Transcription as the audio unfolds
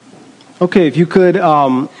Okay, if you could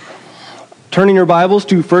turn in your Bibles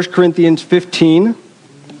to 1 Corinthians 15.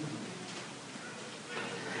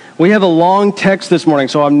 We have a long text this morning,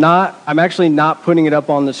 so I'm actually not putting it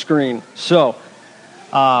up on the screen. So,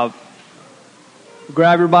 grab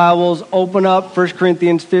your Bibles, open up 1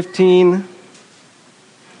 Corinthians 15.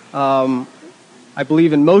 I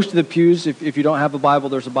believe in most of the pews, if you don't have a Bible,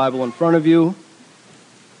 there's a Bible in front of you.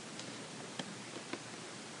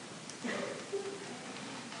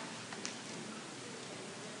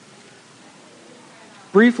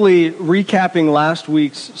 Briefly recapping last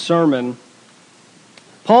week's sermon,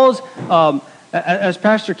 Paul's, as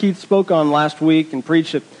Pastor Keith spoke on last week and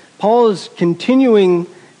preached it, Paul is continuing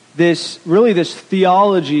this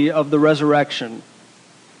theology of the resurrection.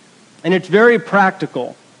 And it's very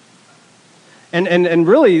practical. And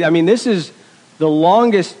really, I mean, this is the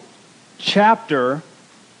longest chapter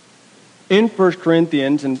in 1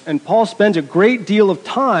 Corinthians, and Paul spends a great deal of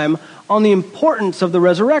time on the importance of the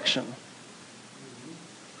resurrection.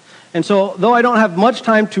 And so, though I don't have much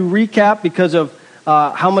time to recap because of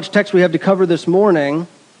how much text we have to cover this morning,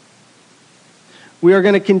 we are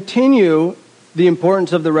going to continue the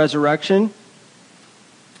importance of the resurrection.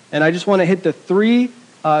 And I just want to hit the three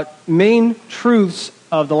main truths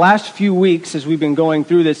of the last few weeks as we've been going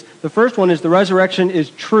through this. The first one is the resurrection is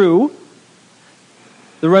true,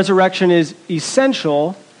 the resurrection is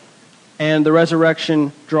essential, and the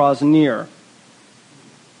resurrection draws near.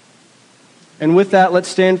 And with that, let's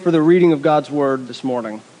stand for the reading of God's Word this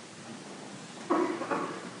morning.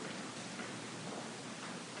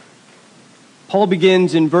 Paul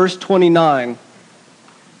begins in verse 29.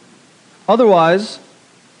 Otherwise,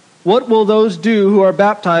 what will those do who are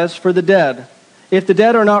baptized for the dead? If the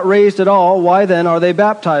dead are not raised at all, why then are they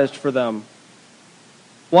baptized for them?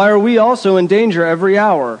 Why are we also in danger every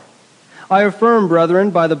hour? I affirm,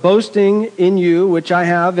 brethren, by the boasting in you which I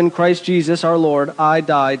have in Christ Jesus our Lord, I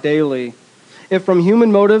die daily. If from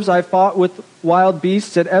human motives I fought with wild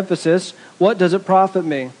beasts at Ephesus, what does it profit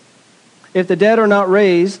me? If the dead are not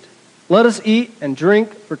raised, let us eat and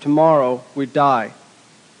drink, for tomorrow we die.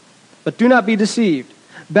 But do not be deceived.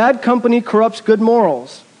 Bad company corrupts good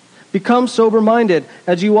morals. Become sober-minded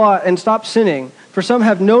as you ought, and stop sinning, for some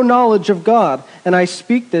have no knowledge of God, and I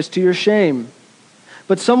speak this to your shame.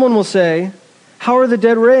 But someone will say, how are the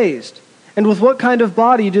dead raised? And with what kind of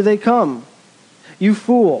body do they come? You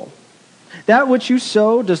fool! That which you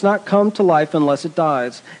sow does not come to life unless it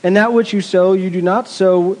dies. And that which you sow, you do not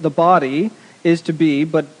sow the body is to be,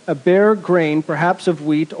 but a bare grain, perhaps of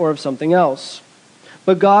wheat or of something else.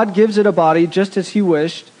 But God gives it a body just as he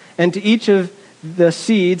wished, and to each of the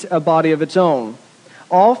seeds a body of its own.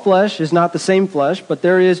 All flesh is not the same flesh, but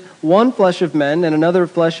there is one flesh of men, and another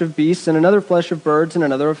flesh of beasts, and another flesh of birds, and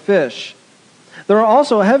another of fish. There are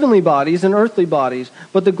also heavenly bodies and earthly bodies,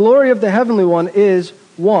 but the glory of the heavenly one is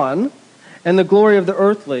one, and the glory of the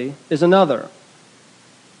earthly is another.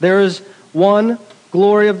 There is one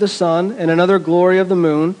glory of the sun, and another glory of the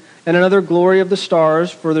moon, and another glory of the stars,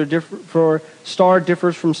 for star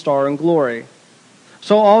differs from star in glory.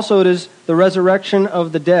 So also it is the resurrection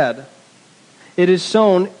of the dead. It is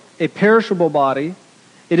sown a perishable body,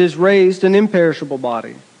 it is raised an imperishable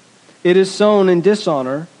body. It is sown in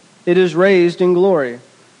dishonor, it is raised in glory.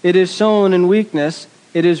 It is sown in weakness,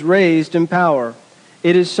 it is raised in power.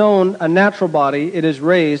 It is sown a natural body, it is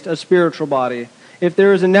raised a spiritual body. If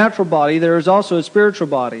there is a natural body, there is also a spiritual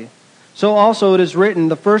body. So also it is written,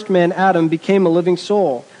 the first man, Adam, became a living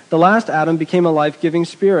soul. The last Adam became a life-giving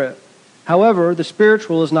spirit. However, the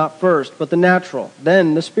spiritual is not first, but the natural,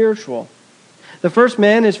 then the spiritual. The first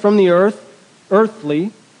man is from the earth,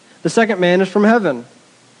 earthly. The second man is from heaven.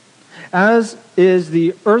 As is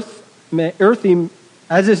the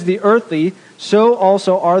earthly, so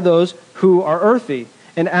also are those who are earthy.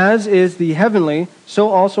 And as is the heavenly, so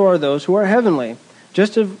also are those who are heavenly.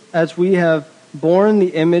 Just as we have borne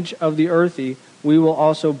the image of the earthy, we will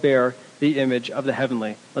also bear the image of the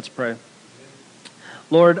heavenly. Let's pray.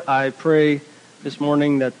 Lord, I pray this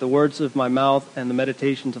morning that the words of my mouth and the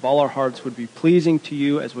meditations of all our hearts would be pleasing to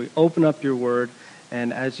you as we open up your word.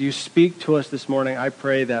 And as you speak to us this morning, I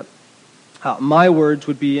pray that my words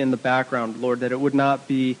would be in the background, Lord, that it would not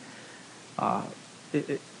be...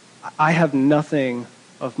 I have nothing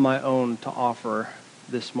of my own to offer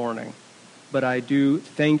this morning. But I do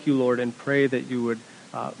thank you, Lord, and pray that you would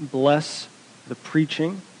bless the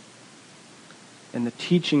preaching and the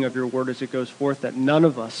teaching of your word as it goes forth, that none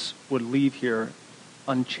of us would leave here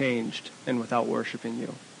unchanged and without worshiping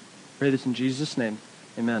you. Pray this in Jesus' name.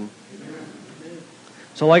 Amen. Amen.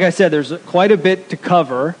 So like I said, there's quite a bit to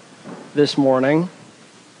cover this morning.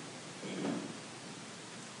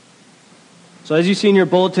 So as you see in your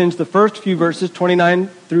bulletins, the first few verses, 29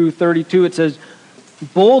 through 32, it says,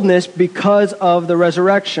 boldness because of the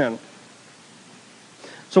resurrection.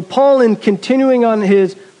 So Paul, in continuing on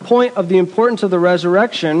his point of the importance of the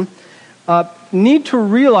resurrection, what we need to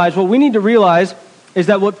realize is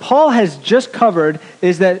that what Paul has just covered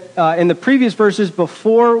is that in the previous verses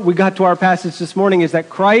before we got to our passage this morning, is that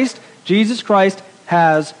Jesus Christ,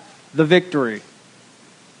 has the victory.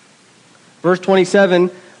 Verse 27,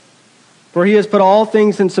 for he has put all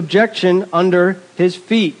things in subjection under his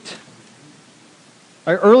feet.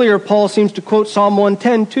 Earlier, Paul seems to quote Psalm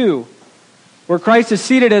 110 too, where Christ is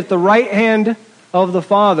seated at the right hand of the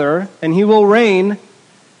Father, and he will reign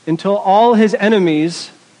until all his enemies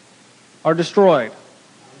are destroyed.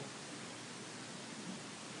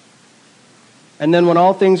 And then when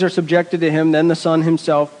all things are subjected to him, then the Son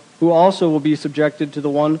himself, who also will be subjected to the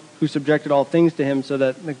one who subjected all things to him, so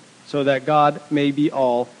that God may be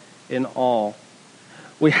all in all.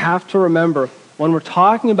 We have to remember, when we're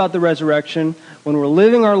talking about the resurrection, when we're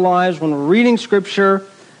living our lives, when we're reading Scripture,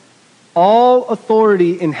 all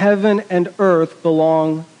authority in heaven and earth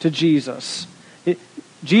belong to Jesus.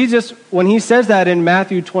 Jesus, when he says that in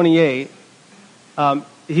Matthew 28,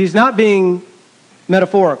 he's not being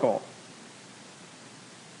metaphorical.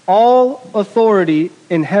 All authority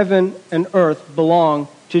in heaven and earth belong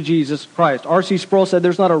to Jesus Christ. R.C. Sproul said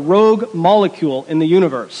there's not a rogue molecule in the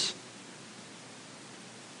universe.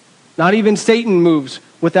 Not even Satan moves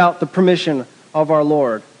without the permission of our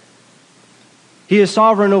Lord. He is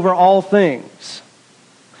sovereign over all things.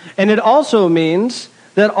 And it also means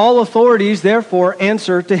that all authorities, therefore,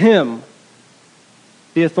 answer to him.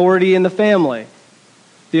 The authority in the family,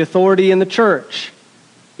 the authority in the church,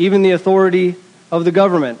 even the authority of the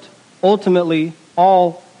government. Ultimately,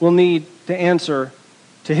 all will need to answer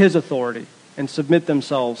to his authority and submit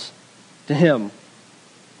themselves to him.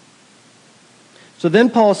 So then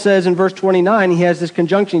Paul says in verse 29, he has this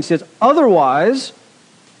conjunction. He says, otherwise,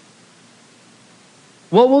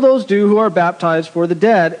 what will those do who are baptized for the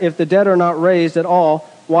dead? If the dead are not raised at all,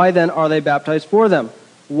 why then are they baptized for them?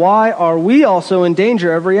 Why are we also in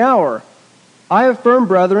danger every hour? I affirm,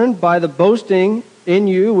 brethren, by the boasting in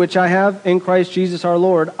you, which I have in Christ Jesus our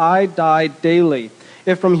Lord, I die daily.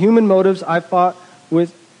 If from human motives I fought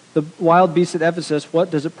with the wild beasts at Ephesus,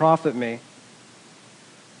 what does it profit me?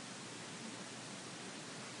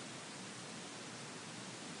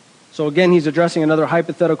 So again, he's addressing another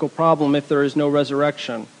hypothetical problem if there is no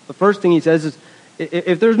resurrection. The first thing he says is,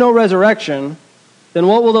 if there's no resurrection, then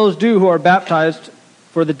what will those do who are baptized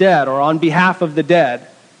for the dead, or on behalf of the dead,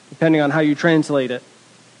 depending on how you translate it?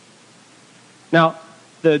 Now,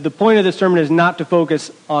 the point of this sermon is not to focus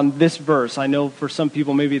on this verse. I know for some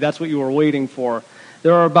people maybe that's what you were waiting for.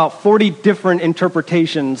 There are about 40 different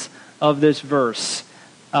interpretations of this verse.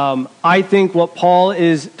 I think what Paul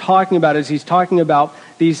is talking about is he's talking about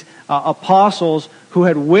these apostles who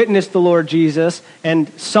had witnessed the Lord Jesus, and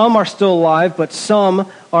some are still alive, but some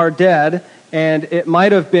are dead, and it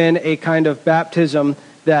might have been a kind of baptism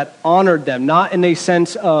that honored them, not in a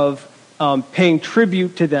sense of paying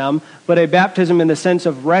tribute to them, but a baptism in the sense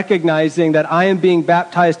of recognizing that I am being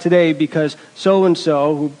baptized today because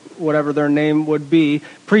so-and-so, whatever their name would be,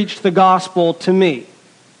 preached the gospel to me.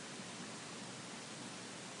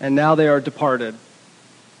 And now they are departed.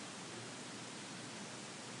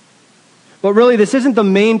 But really, this isn't the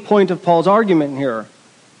main point of Paul's argument here.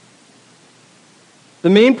 The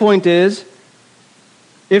main point is,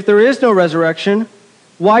 if there is no resurrection,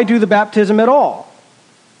 why do the baptism at all?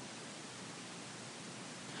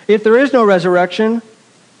 If there is no resurrection,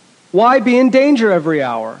 why be in danger every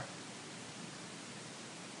hour?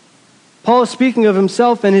 Paul is speaking of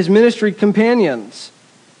himself and his ministry companions.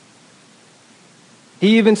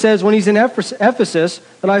 He even says when he's in Ephesus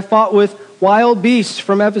that I fought with wild beasts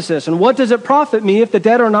from Ephesus. And what does it profit me if the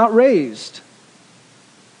dead are not raised?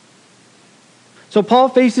 So Paul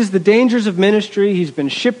faces the dangers of ministry. He's been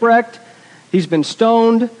shipwrecked. He's been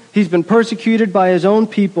stoned. He's been persecuted by his own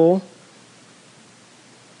people.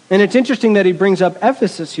 And it's interesting that he brings up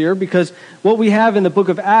Ephesus here, because what we have in the book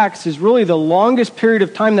of Acts is really the longest period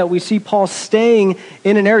of time that we see Paul staying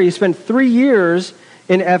in an area. He spent 3 years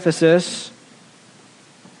in Ephesus,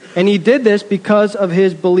 and he did this because of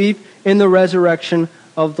his belief in the resurrection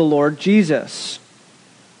of the Lord Jesus.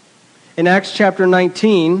 In Acts chapter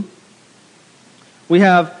 19, we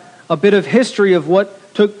have a bit of history of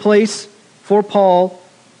what took place for Paul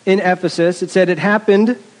in Ephesus. It said, it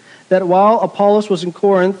happened that while Apollos was in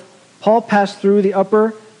Corinth, Paul passed through the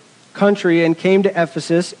upper country and came to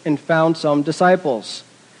Ephesus and found some disciples.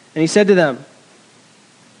 And he said to them,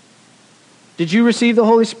 did you receive the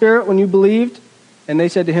Holy Spirit when you believed? And they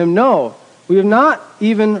said to him, no, we have not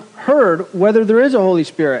even heard whether there is a Holy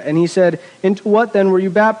Spirit. And he said, into what then were you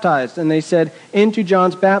baptized? And they said, into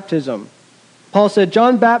John's baptism. Paul said,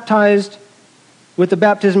 John baptized with the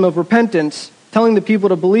baptism of repentance, telling the people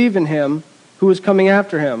to believe in him who was coming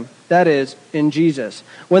after him, that is, in Jesus.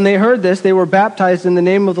 When they heard this, they were baptized in the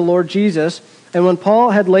name of the Lord Jesus. And when Paul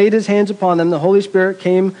had laid his hands upon them, the Holy Spirit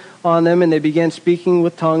came on them, and they began speaking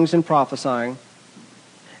with tongues and prophesying.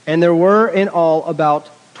 And there were in all about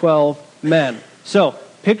 12 men. So,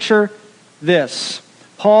 picture this.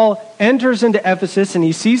 Paul enters into Ephesus, and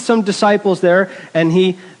he sees some disciples there, and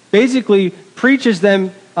he basically preaches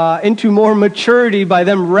them into more maturity by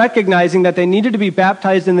them recognizing that they needed to be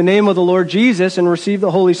baptized in the name of the Lord Jesus and receive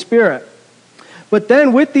the Holy Spirit. But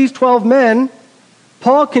then with these 12 men,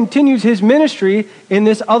 Paul continues his ministry in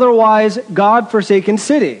this otherwise God-forsaken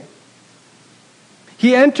city.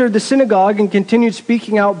 He entered the synagogue and continued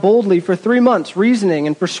speaking out boldly for 3 months, reasoning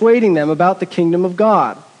and persuading them about the kingdom of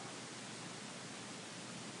God.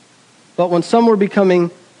 But when some were becoming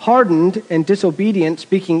hardened and disobedient,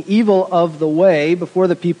 speaking evil of the way before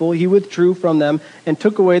the people, he withdrew from them and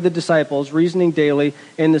took away the disciples, reasoning daily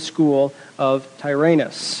in the school of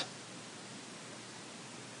Tyrannus.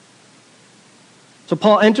 So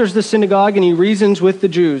Paul enters the synagogue and he reasons with the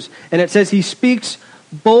Jews. And it says he speaks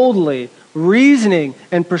boldly, reasoning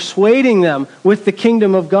and persuading them with the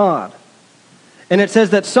kingdom of God. And it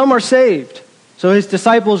says that some are saved. So his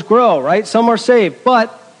disciples grow, right? Some are saved,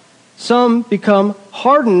 but some become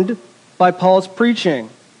hardened by Paul's preaching.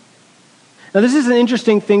 Now this is an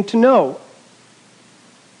interesting thing to know.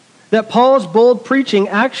 That Paul's bold preaching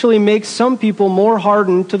actually makes some people more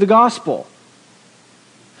hardened to the gospel.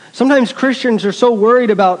 Sometimes Christians are so worried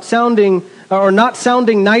about sounding or not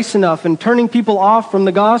sounding nice enough and turning people off from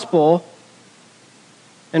the gospel.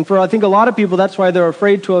 And for, I think, a lot of people, that's why they're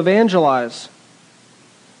afraid to evangelize.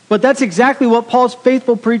 But that's exactly what Paul's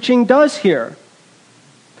faithful preaching does here.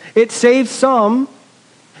 It saves some,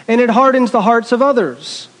 and it hardens the hearts of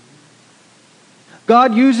others.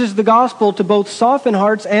 God uses the gospel to both soften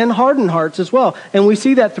hearts and harden hearts as well. And we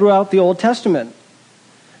see that throughout the Old Testament.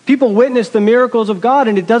 People witness the miracles of God,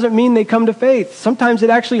 and it doesn't mean they come to faith. Sometimes it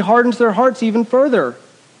actually hardens their hearts even further.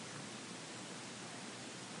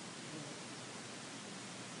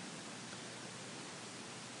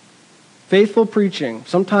 Faithful preaching.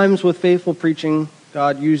 Sometimes with faithful preaching,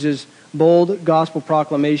 God uses bold gospel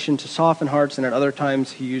proclamation to soften hearts, and at other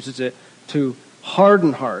times he uses it to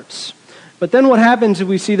harden hearts. But then what happens is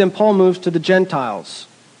we see then Paul moves to the Gentiles.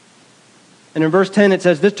 And in verse 10 it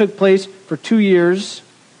says, this took place for 2 years,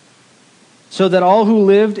 so that all who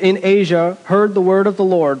lived in Asia heard the word of the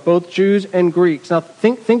Lord, both Jews and Greeks. Now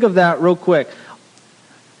think of that real quick.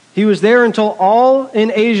 He was there until all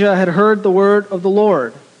in Asia had heard the word of the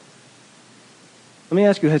Lord. Let me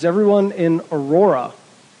ask you, has everyone in Aurora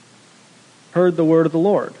heard the word of the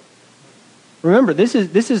Lord? Remember, this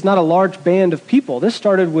is not a large band of people. This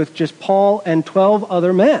started with just Paul and 12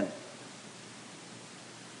 other men.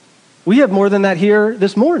 We have more than that here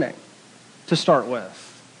this morning to start with.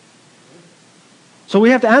 So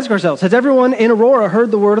we have to ask ourselves, has everyone in Aurora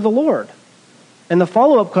heard the word of the Lord? And the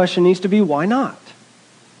follow-up question needs to be, why not?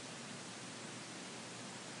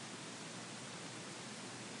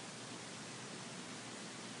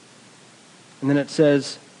 And then it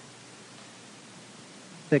says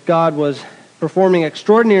that God was performing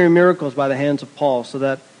extraordinary miracles by the hands of Paul, so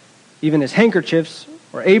that even his handkerchiefs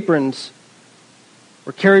or aprons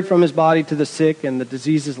were carried from his body to the sick, and the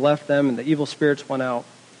diseases left them, and the evil spirits went out.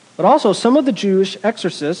 But also some of the Jewish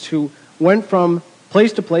exorcists who went from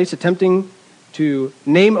place to place attempting to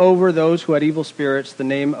name over those who had evil spirits the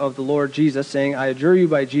name of the Lord Jesus, saying, I adjure you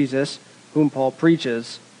by Jesus, whom Paul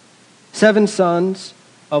preaches. 7 sons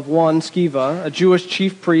of one, Sceva, a Jewish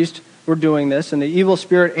chief priest, were doing this, and the evil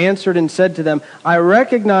spirit answered and said to them, I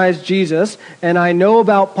recognize Jesus, and I know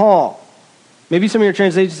about Paul. Maybe some of your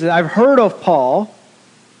translations say, I've heard of Paul,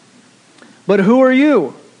 but who are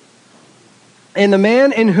you? And the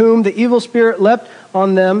man in whom the evil spirit leapt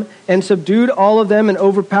on them and subdued all of them and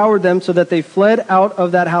overpowered them, so that they fled out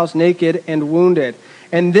of that house naked and wounded.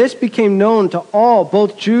 And this became known to all,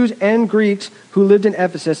 both Jews and Greeks, who lived in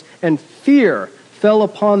Ephesus, and fear fell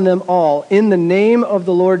upon them all in the name of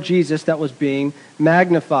the Lord Jesus that was being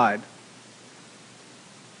magnified.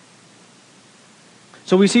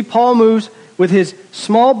 So we see Paul moves with his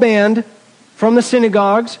small band from the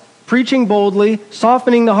synagogues, preaching boldly,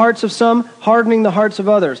 softening the hearts of some, hardening the hearts of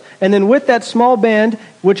others. And then with that small band,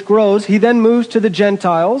 which grows, he then moves to the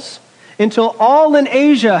Gentiles until all in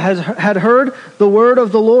Asia had heard the word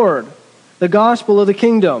of the Lord, the gospel of the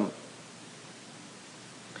kingdom.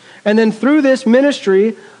 And then through this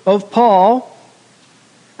ministry of Paul,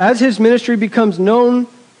 as his ministry becomes known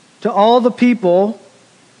to all the people,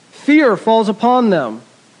 fear falls upon them,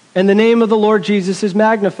 and the name of the Lord Jesus is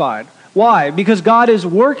magnified. Why? Because God is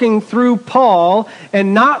working through Paul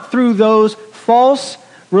and not through those false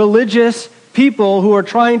religious people who are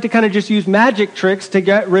trying to kind of just use magic tricks to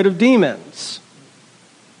get rid of demons.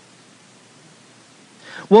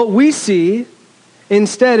 What we see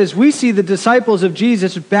instead is we see the disciples of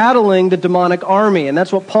Jesus battling the demonic army, and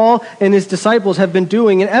that's what Paul and his disciples have been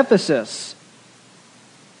doing in Ephesus.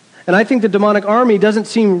 And I think the demonic army doesn't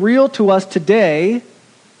seem real to us today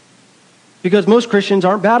because most Christians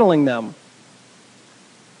aren't battling them.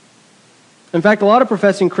 In fact, a lot of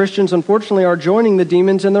professing Christians, unfortunately, are joining the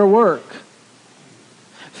demons in their work.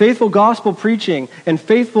 Faithful gospel preaching and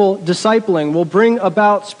faithful discipling will bring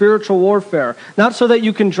about spiritual warfare. Not so that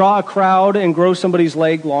you can draw a crowd and grow somebody's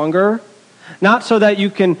leg longer. Not so that you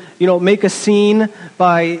can, make a scene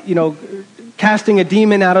by, casting a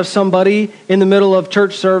demon out of somebody in the middle of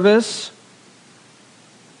church service.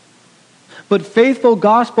 But faithful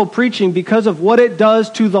gospel preaching, because of what it does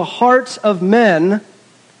to the hearts of men,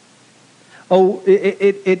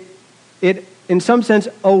 it in some sense,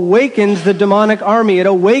 awakens the demonic army. It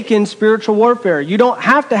awakens spiritual warfare. You don't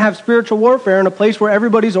have to have spiritual warfare in a place where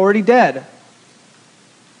everybody's already dead.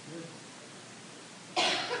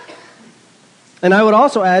 And I would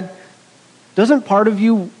also add, doesn't part of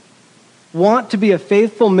you want to be a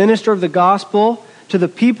faithful minister of the gospel to the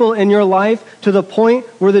people in your life to the point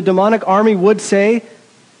where the demonic army would say,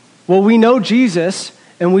 well, we know Jesus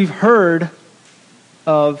and we've heard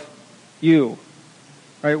of you.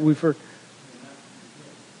 Right? We've heard.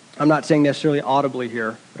 I'm not saying necessarily audibly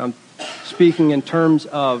here, but I'm speaking in terms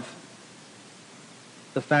of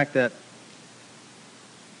the fact that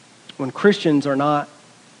when Christians are not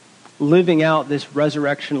living out this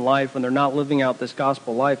resurrection life, when they're not living out this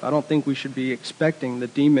gospel life, I don't think we should be expecting the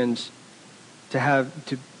demons to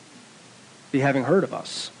be having heard of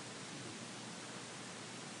us.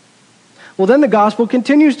 Well, then the gospel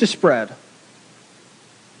continues to spread.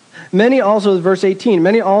 Many also, verse 18,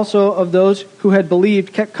 many also of those who had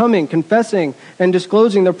believed kept coming, confessing and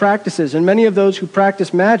disclosing their practices. And many of those who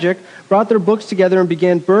practiced magic brought their books together and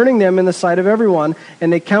began burning them in the sight of everyone.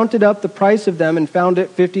 And they counted up the price of them and found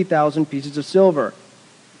it 50,000 pieces of silver.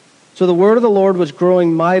 So the word of the Lord was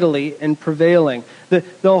growing mightily and prevailing.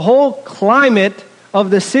 The whole climate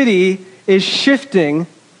of the city is shifting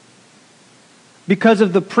because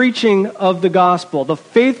of the preaching of the gospel, the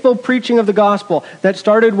faithful preaching of the gospel that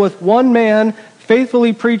started with one man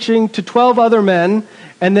faithfully preaching to 12 other men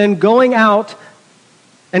and then going out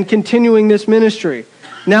and continuing this ministry.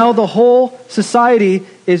 Now the whole society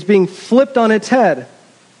is being flipped on its head.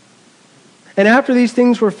 And after these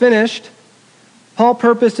things were finished, Paul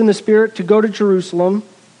purposed in the Spirit to go to Jerusalem.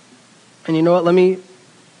 And you know what,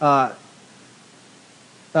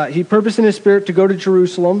 he purposed in his Spirit to go to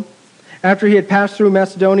Jerusalem after he had passed through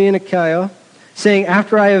Macedonia and Achaia, saying,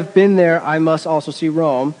 after I have been there, I must also see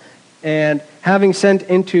Rome. And having sent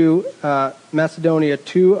into Macedonia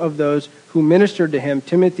 2 of those who ministered to him,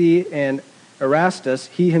 Timothy and Erastus,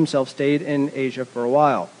 he himself stayed in Asia for a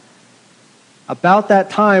while. About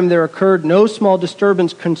that time there occurred no small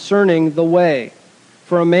disturbance concerning the way.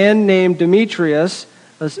 For a man named Demetrius,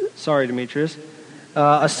 a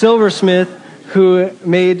silversmith who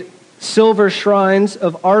made silver shrines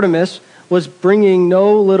of Artemis, was bringing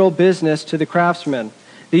no little business to the craftsmen.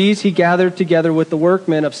 These he gathered together with the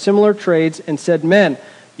workmen of similar trades and said, men,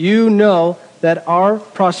 you know that our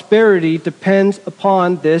prosperity depends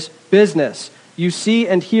upon this business. You see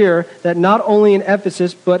and hear that not only in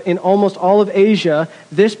Ephesus, but in almost all of Asia,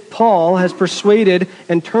 this Paul has persuaded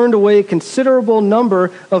and turned away a considerable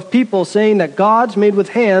number of people, saying that gods made with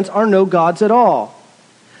hands are no gods at all.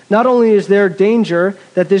 Not only is there danger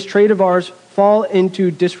that this trade of ours fall into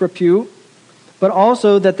disrepute, but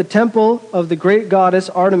also that the temple of the great goddess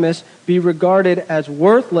Artemis be regarded as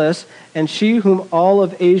worthless, and she whom all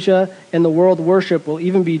of Asia and the world worship will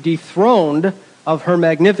even be dethroned of her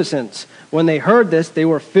magnificence. When they heard this, they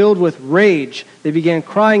were filled with rage. They began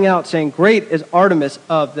crying out, saying, great is Artemis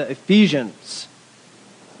of the Ephesians.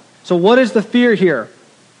 So what is the fear here?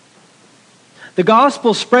 The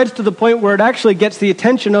gospel spreads to the point where it actually gets the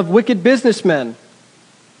attention of wicked businessmen.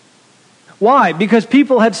 Why? Because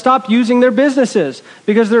people had stopped using their businesses.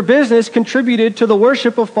 Because their business contributed to the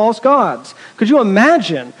worship of false gods. Could you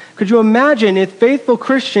imagine if faithful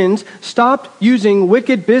Christians stopped using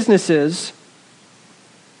wicked businesses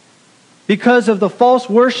because of the false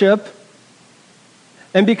worship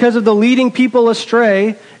and because of the leading people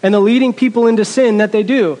astray and the leading people into sin that they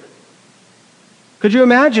do? Could you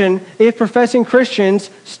imagine if professing Christians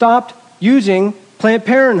stopped using Planned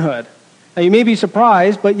Parenthood? Now, you may be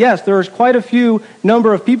surprised, but yes, there's quite a few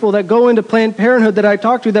number of people that go into Planned Parenthood that I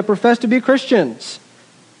talk to that profess to be Christians.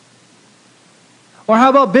 Or how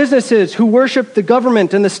about businesses who worship the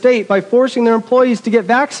government and the state by forcing their employees to get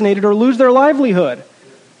vaccinated or lose their livelihood?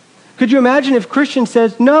 Could you imagine if Christians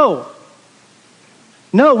says, no,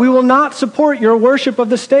 we will not support your worship of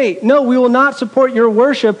the state. No, we will not support your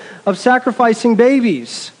worship of sacrificing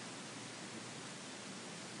babies.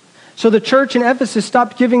 So the church in Ephesus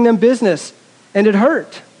stopped giving them business, and it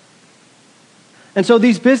hurt. And so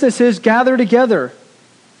these businesses gather together,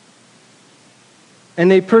 and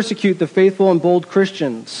they persecute the faithful and bold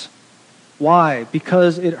Christians. Why?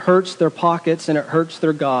 Because it hurts their pockets and it hurts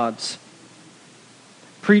their gods.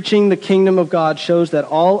 Preaching the kingdom of God shows that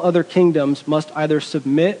all other kingdoms must either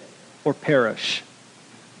submit or perish.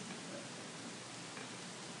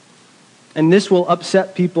 And this will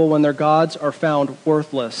upset people when their gods are found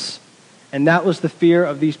worthless. And that was the fear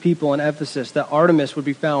of these people in Ephesus, that Artemis would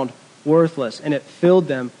be found worthless, and it filled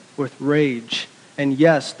them with rage. And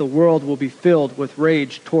yes, the world will be filled with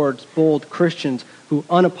rage towards bold Christians who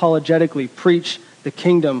unapologetically preach the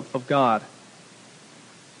kingdom of God.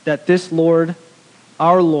 That this Lord,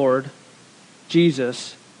 our Lord,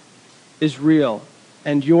 Jesus, is real,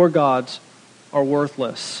 and your gods are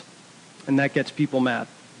worthless. And that gets people mad.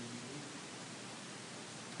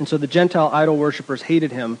 And so the Gentile idol worshippers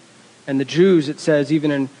hated him. And the Jews, it says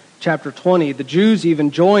even in chapter 20, the Jews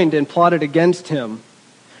even joined and plotted against him.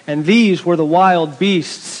 And these were the wild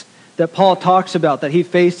beasts that Paul talks about that he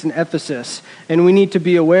faced in Ephesus. And we need to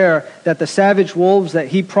be aware that the savage wolves that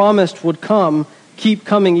he promised would come keep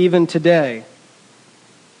coming even today.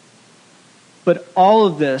 But all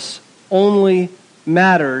of this only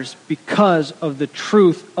matters because of the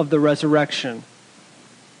truth of the resurrection.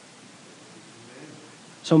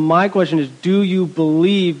 So my question is, do you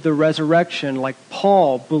believe the resurrection like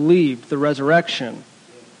Paul believed the resurrection?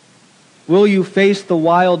 Will you face the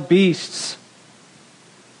wild beasts?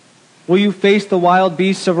 Will you face the wild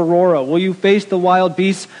beasts of Aurora? Will you face the wild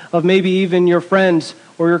beasts of maybe even your friends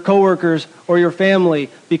or your coworkers or your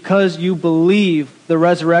family because you believe the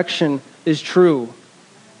resurrection is true?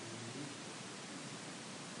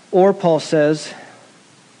 Or Paul says,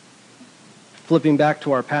 flipping back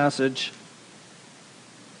to our passage,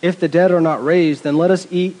 if the dead are not raised, then let us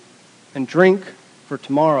eat and drink, for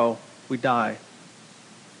tomorrow we die.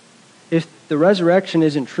 If the resurrection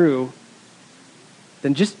isn't true,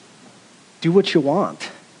 then just do what you want.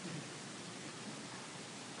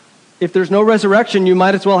 If there's no resurrection, you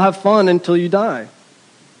might as well have fun until you die.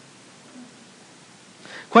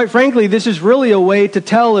 Quite frankly, this is really a way to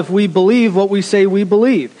tell if we believe what we say we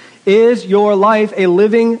believe. Is your life a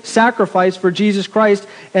living sacrifice for Jesus Christ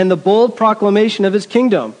and the bold proclamation of his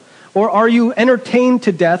kingdom? Or are you entertained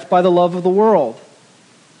to death by the love of the world?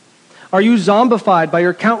 Are you zombified by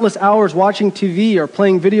your countless hours watching TV or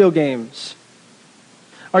playing video games?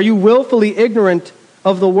 Are you willfully ignorant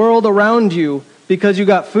of the world around you because you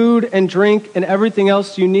got food and drink and everything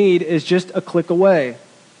else you need is just a click away?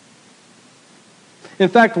 In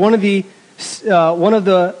fact, one of the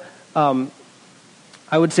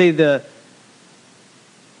I would say the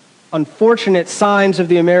unfortunate signs of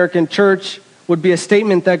the American church would be a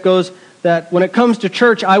statement that goes that when it comes to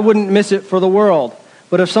church, I wouldn't miss it for the world.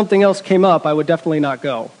 But if something else came up, I would definitely not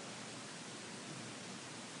go.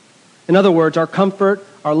 In other words, our comfort,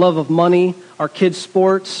 our love of money, our kids'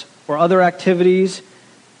 sports, or other activities,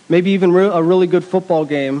 maybe even a really good football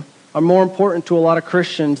game, are more important to a lot of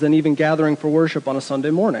Christians than even gathering for worship on a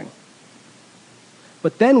Sunday morning.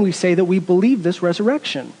 But then we say that we believe this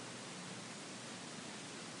resurrection.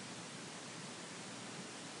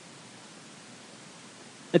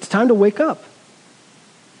 It's time to wake up.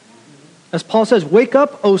 As Paul says, wake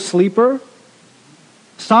up, O sleeper.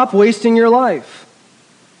 Stop wasting your life.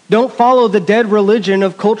 Don't follow the dead religion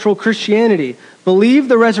of cultural Christianity. Believe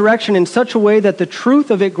the resurrection in such a way that the truth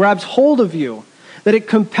of it grabs hold of you, that it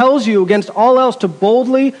compels you against all else to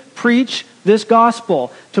boldly preach this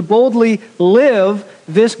gospel, to boldly live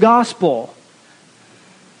this gospel.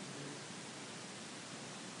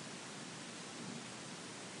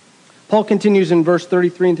 Paul continues in verse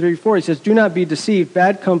 33 and 34. He says, do not be deceived.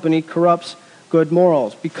 Bad company corrupts good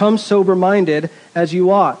morals. Become sober-minded as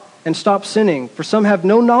you ought, and stop sinning, for some have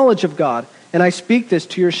no knowledge of God, and I speak this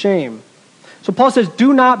to your shame. So Paul says,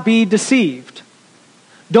 do not be deceived.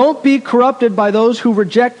 Don't be corrupted by those who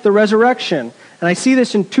reject the resurrection. And I see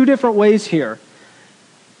this in two different ways here.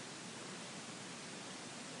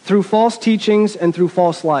 Through false teachings and through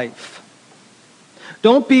false life.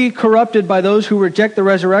 Don't be corrupted by those who reject the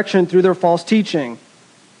resurrection through their false teaching.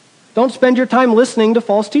 Don't spend your time listening to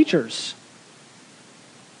false teachers.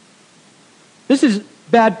 This is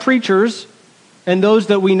bad preachers and those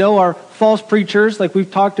that we know are false preachers, like we've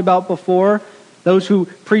talked about before. Those who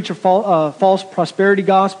preach a false prosperity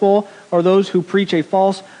gospel, or those who preach a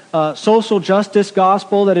false social justice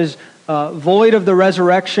gospel that is void of the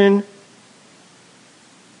resurrection.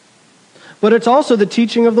 But it's also the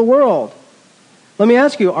teaching of the world. Let me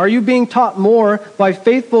ask you, are you being taught more by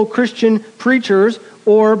faithful Christian preachers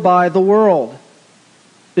or by the world?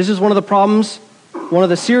 This is one of the problems, one of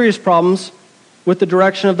the serious problems with the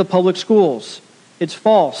direction of the public schools. It's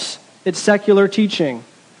false. It's secular teaching.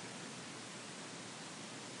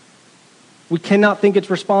 We cannot think it's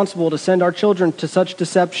responsible to send our children to such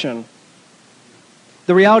deception.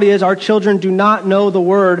 The reality is our children do not know the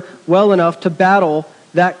Word well enough to battle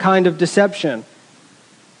that kind of deception.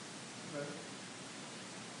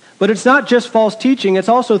 But it's not just false teaching, it's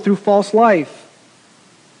also through false life.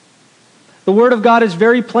 The Word of God is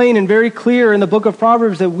very plain and very clear in the book of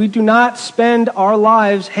Proverbs that we do not spend our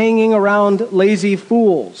lives hanging around lazy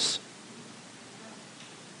fools.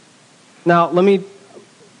 Now, let me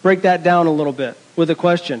break that down a little bit with a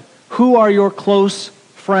question. Who are your close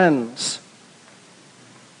friends?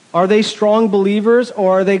 Are they strong believers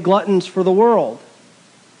or are they gluttons for the world?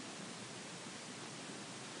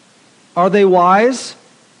 Are they wise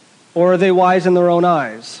or are they wise in their own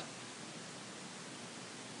eyes?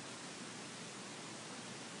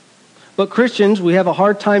 But Christians, we have a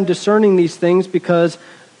hard time discerning these things because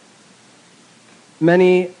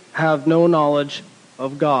many have no knowledge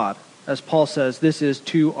of God. As Paul says, this is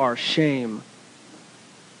to our shame.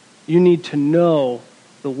 You need to know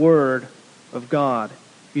the Word of God.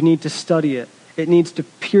 You need to study it. It needs to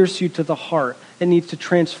pierce you to the heart. It needs to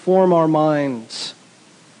transform our minds.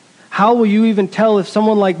 How will you even tell if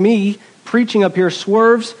someone like me preaching up here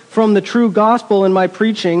swerves from the true gospel in my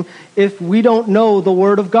preaching if we don't know the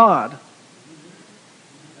Word of God?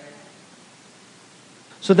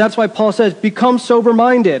 So that's why Paul says, become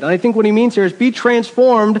sober-minded. And I think what he means here is be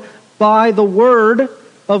transformed by the Word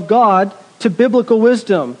of God to biblical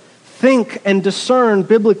wisdom. Think and discern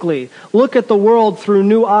biblically. Look at the world through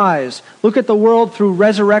new eyes. Look at the world through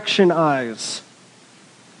resurrection eyes.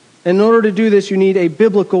 In order to do this, you need a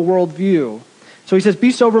biblical worldview. So he says,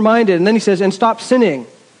 be sober-minded. And then he says, and stop sinning.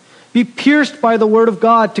 Be pierced by the Word of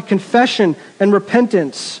God to confession and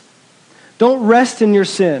repentance. Don't rest in your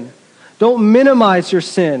sin. Don't minimize your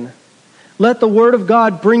sin. Let the Word of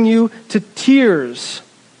God bring you to tears.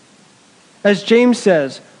 As James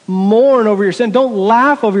says, mourn over your sin. Don't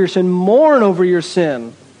laugh over your sin. Mourn over your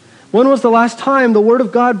sin. When was the last time the Word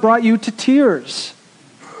of God brought you to tears?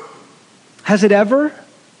 Has it ever?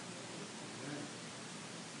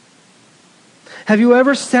 Have you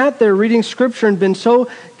ever sat there reading Scripture and been so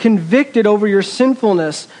convicted over your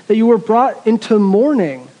sinfulness that you were brought into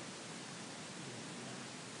mourning?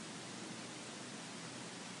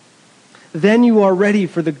 Then you are ready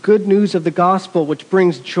for the good news of the gospel, which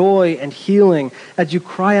brings joy and healing as you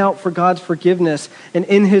cry out for God's forgiveness. And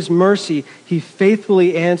in His mercy, He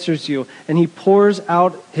faithfully answers you and He pours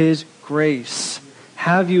out His grace.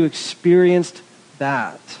 Have you experienced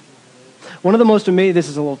that? One of the most amazing, this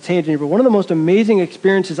is a little tangent, but one of the most amazing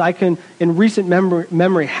experiences I can, in recent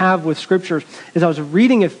memory, have with Scriptures is I was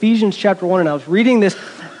reading Ephesians chapter 1, and I was reading this.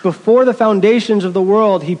 Before the foundations of the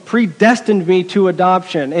world, He predestined me to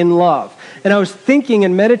adoption in love. And I was thinking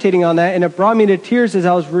and meditating on that, and it brought me to tears as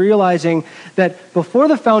I was realizing that before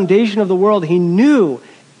the foundation of the world, He knew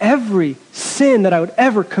every sin that I would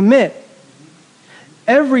ever commit.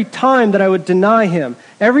 Every time that I would deny Him.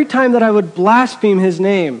 Every time that I would blaspheme His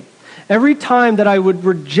name. Every time that I would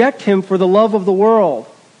reject Him for the love of the world.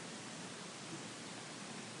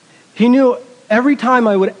 He knew every time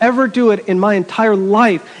I would ever do it in my entire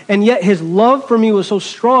life. And yet His love for me was so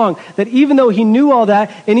strong that even though He knew all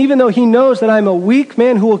that, and even though He knows that I'm a weak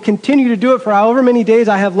man who will continue to do it for however many days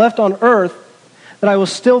I have left on earth, that I will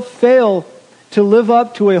still fail to live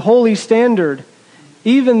up to a holy standard,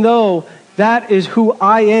 even though that is who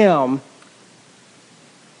I am.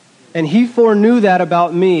 And He foreknew that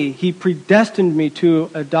about me. He predestined me to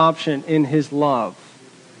adoption in His love.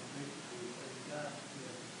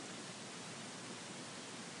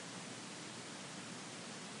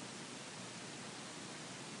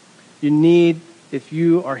 You need, if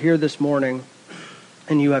you are here this morning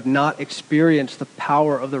and you have not experienced the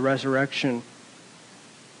power of the resurrection,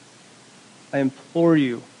 I implore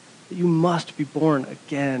you that you must be born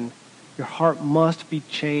again. Your heart must be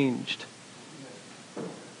changed.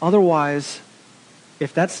 Otherwise,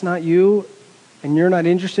 if that's not you and you're not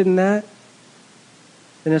interested in that,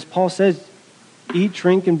 then as Paul says, eat,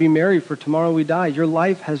 drink, and be merry, for tomorrow we die. Your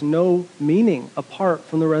life has no meaning apart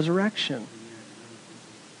from the resurrection.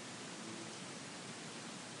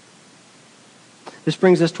 This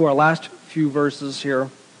brings us to our last few verses here,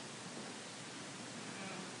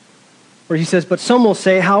 where he says, but some will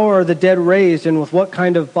say, how are the dead raised, and with what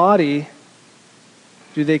kind of body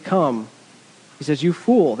do they come? He says, you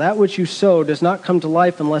fool, that which you sow does not come to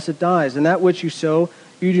life unless it dies, and that which you sow,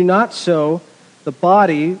 you do not sow the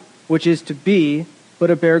body which is to be, but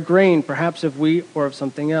a bare grain, perhaps of wheat or of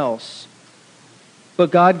something else.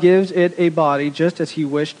 But God gives it a body just as he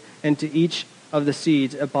wished, and to each of the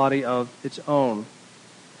seeds a body of its own.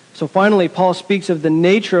 So finally, Paul speaks of the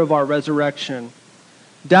nature of our resurrection.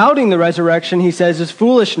 Doubting the resurrection, he says, is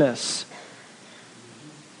foolishness.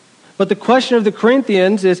 But the question of the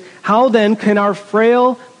Corinthians is, how then can our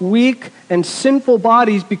frail, weak, and sinful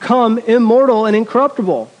bodies become immortal and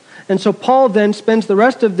incorruptible? And so Paul then spends the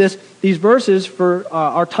rest of these verses for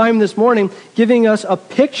our time this morning giving us a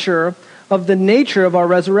picture of the nature of our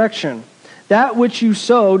resurrection. That which you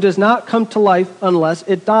sow does not come to life unless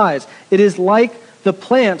it dies. It is like the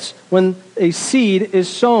plants when a seed is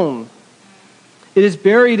sown. It is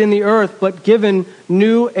buried in the earth, but given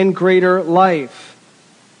new and greater life.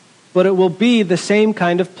 But it will be the same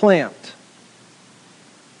kind of plant.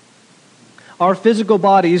 Our physical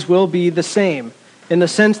bodies will be the same, in the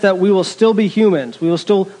sense that we will still be humans. We will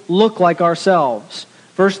still look like ourselves.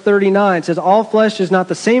 Verse 39 says, all flesh is not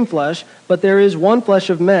the same flesh, but there is one flesh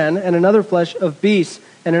of men, and another flesh of beasts,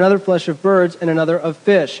 and another flesh of birds, and another of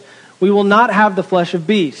fish. We will not have the flesh of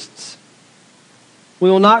beasts. We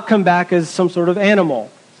will not come back as some sort of animal.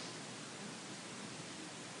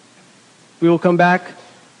 We will come back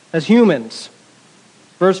as humans.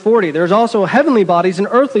 Verse 40, there's also heavenly bodies and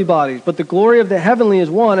earthly bodies, but the glory of the heavenly is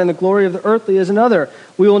one, and the glory of the earthly is another.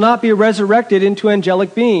 We will not be resurrected into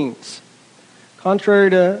angelic beings. Contrary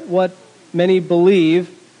to what many believe,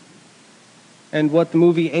 and what the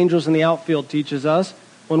movie Angels in the Outfield teaches us,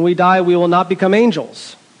 when we die, we will not become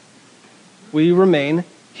angels. We remain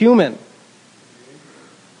human.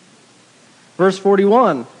 Verse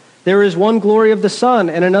 41, there is one glory of the sun,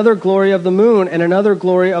 and another glory of the moon, and another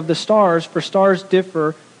glory of the stars, for stars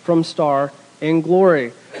differ from star in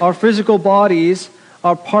glory. Our physical bodies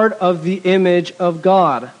are part of the image of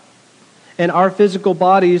God, and our physical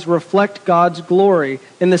bodies reflect God's glory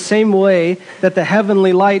in the same way that the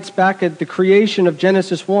heavenly lights back at the creation of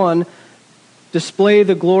Genesis 1 display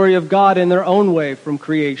the glory of God in their own way from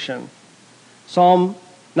creation. Psalm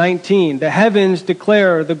 19, the heavens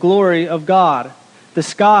declare the glory of God. The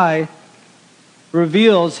sky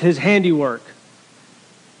reveals his handiwork.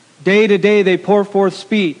 Day to day they pour forth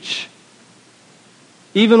speech.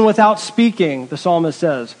 Even without speaking, the psalmist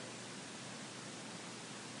says.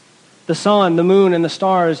 The sun, the moon, and the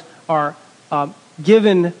stars are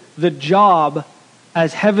given the job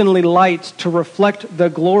as heavenly lights to reflect the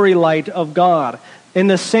glory light of God. In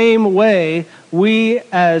the same way, we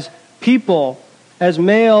as people, as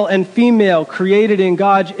male and female, created in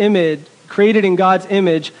God's image,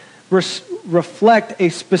 reflect a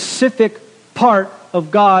specific part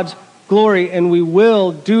of God's glory, and we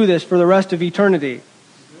will do this for the rest of eternity.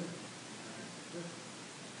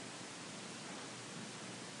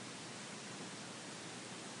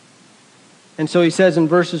 And so he says in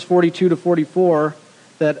verses 42 to 44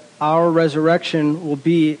 that our resurrection will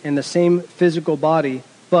be in the same physical body,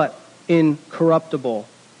 but incorruptible.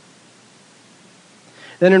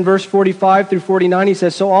 Then in verse 45 through 49, he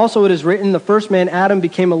says, so also it is written, the first man, Adam,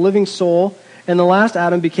 became a living soul, and the last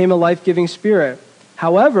Adam became a life-giving spirit.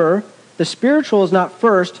 However, the spiritual is not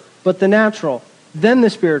first, but the natural, then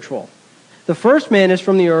the spiritual. The first man is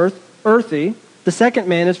from the earth, earthy. The second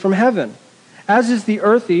man is from heaven. As is the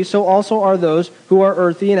earthy, so also are those who are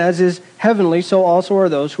earthy, and as is heavenly, so also are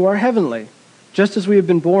those who are heavenly. Just as we have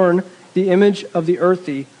been born the image of the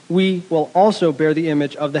earthy, we will also bear the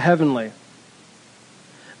image of the heavenly.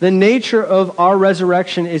 The nature of our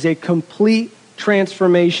resurrection is a complete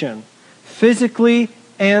transformation, physically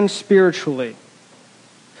and spiritually.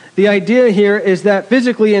 The idea here is that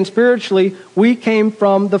physically and spiritually, we came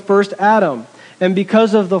from the first Adam. And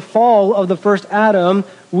because of the fall of the first Adam,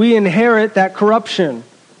 we inherit that corruption.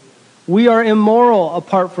 We are immoral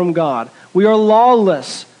apart from God. We are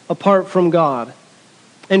lawless apart from God.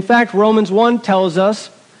 In fact, Romans 1 tells us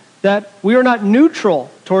that we are not neutral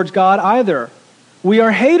towards God either. We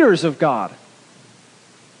are haters of God.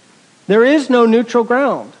 There is no neutral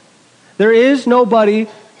ground. There is nobody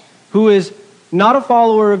who is not a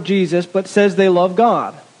follower of Jesus but says they love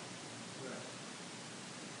God.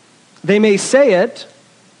 They may say it,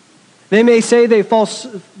 They may say they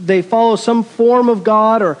follow some form of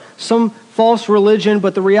God or some false religion,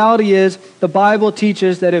 but the reality is the Bible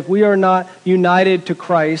teaches that if we are not united to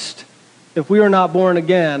Christ, if we are not born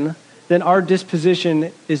again, then our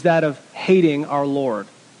disposition is that of hating our Lord.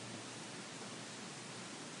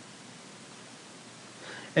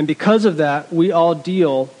 And because of that, we all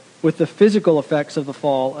deal with the physical effects of the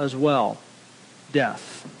fall as well.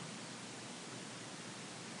 Death,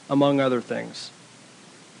 among other things.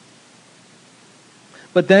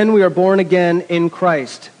 But then we are born again in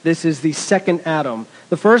Christ. This is the second Adam.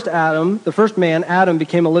 The first man, Adam,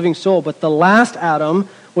 became a living soul. But the last Adam,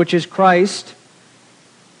 which is Christ,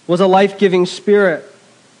 was a life-giving spirit.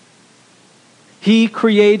 He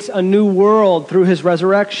creates a new world through his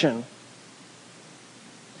resurrection.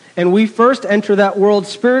 And we first enter that world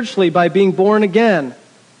spiritually by being born again.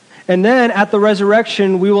 And then at the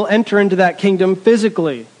resurrection, we will enter into that kingdom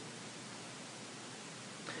physically.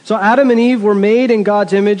 So Adam and Eve were made in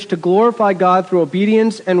God's image to glorify God through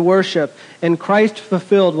obedience and worship, and Christ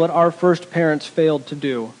fulfilled what our first parents failed to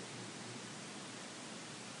do.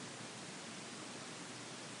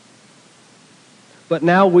 But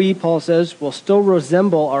now we, Paul says, will still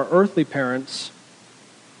resemble our earthly parents.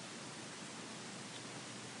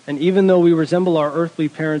 And even though we resemble our earthly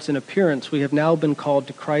parents in appearance, we have now been called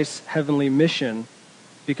to Christ's heavenly mission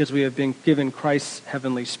because we have been given Christ's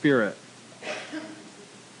heavenly spirit.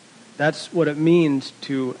 That's what it means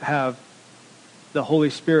to have the Holy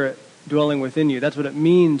Spirit dwelling within you. That's what it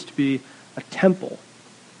means to be a temple.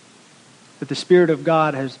 That the Spirit of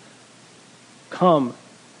God has come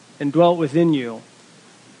and dwelt within you.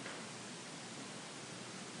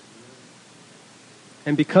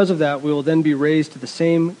 And because of that, we will then be raised to the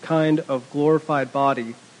same kind of glorified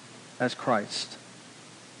body as Christ.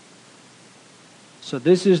 So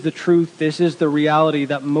this is the truth, this is the reality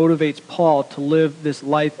that motivates Paul to live this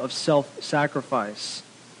life of self-sacrifice.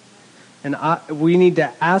 And we need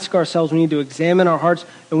to ask ourselves, we need to examine our hearts,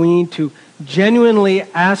 and we need to genuinely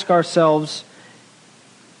ask ourselves,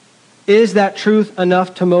 is that truth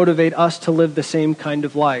enough to motivate us to live the same kind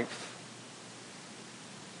of life?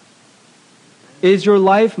 Is your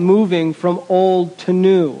life moving from old to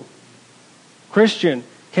new? Christian,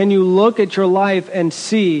 can you look at your life and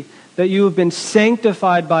see that you have been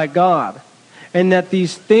sanctified by God, and that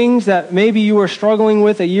these things that maybe you were struggling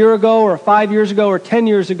with a year ago or 5 years ago or 10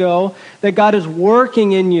 years ago, that God is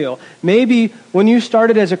working in you? Maybe when you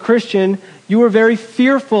started as a Christian, you were very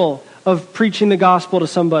fearful of preaching the gospel to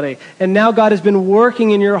somebody, and now God has been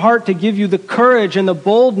working in your heart to give you the courage and the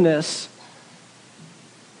boldness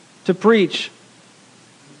to preach.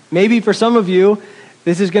 Maybe for some of you,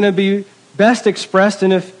 this is going to be best expressed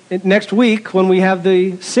next week when we have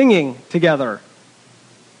the singing together.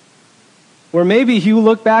 Or maybe you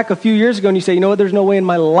look back a few years ago and you say, you know what, there's no way in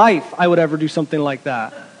my life I would ever do something like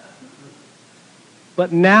that.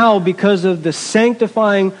 But now, because of the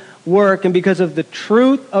sanctifying work and because of the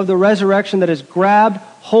truth of the resurrection that has grabbed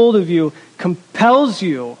hold of you, compels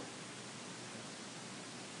you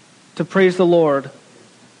to praise the Lord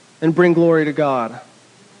and bring glory to God.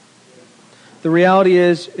 The reality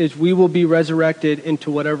is we will be resurrected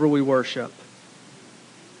into whatever we worship.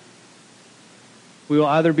 We will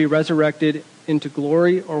either be resurrected into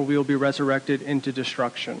glory or we will be resurrected into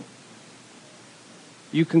destruction.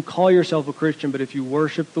 You can call yourself a Christian, but if you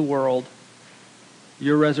worship the world,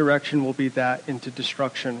 your resurrection will be that into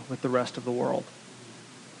destruction with the rest of the world.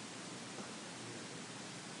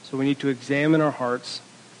 So we need to examine our hearts.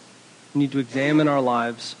 We need to examine our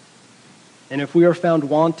lives. And if we are found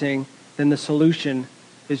wanting, then the solution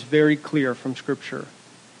is very clear from Scripture.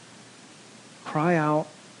 Cry out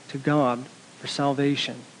to God for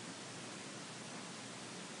salvation.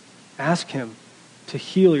 Ask Him to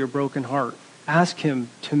heal your broken heart. Ask Him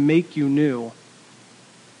to make you new.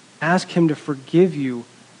 Ask Him to forgive you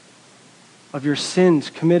of your sins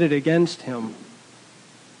committed against Him.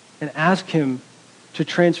 And ask Him to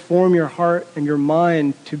transform your heart and your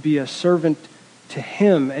mind to be a servant to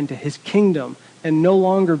Him and to His kingdom, and no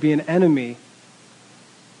longer be an enemy.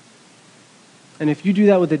 And if you do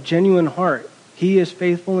that with a genuine heart, He is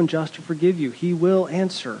faithful and just to forgive you. He will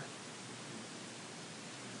answer.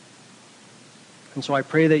 And so I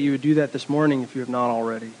pray that you would do that this morning if you have not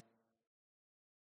already.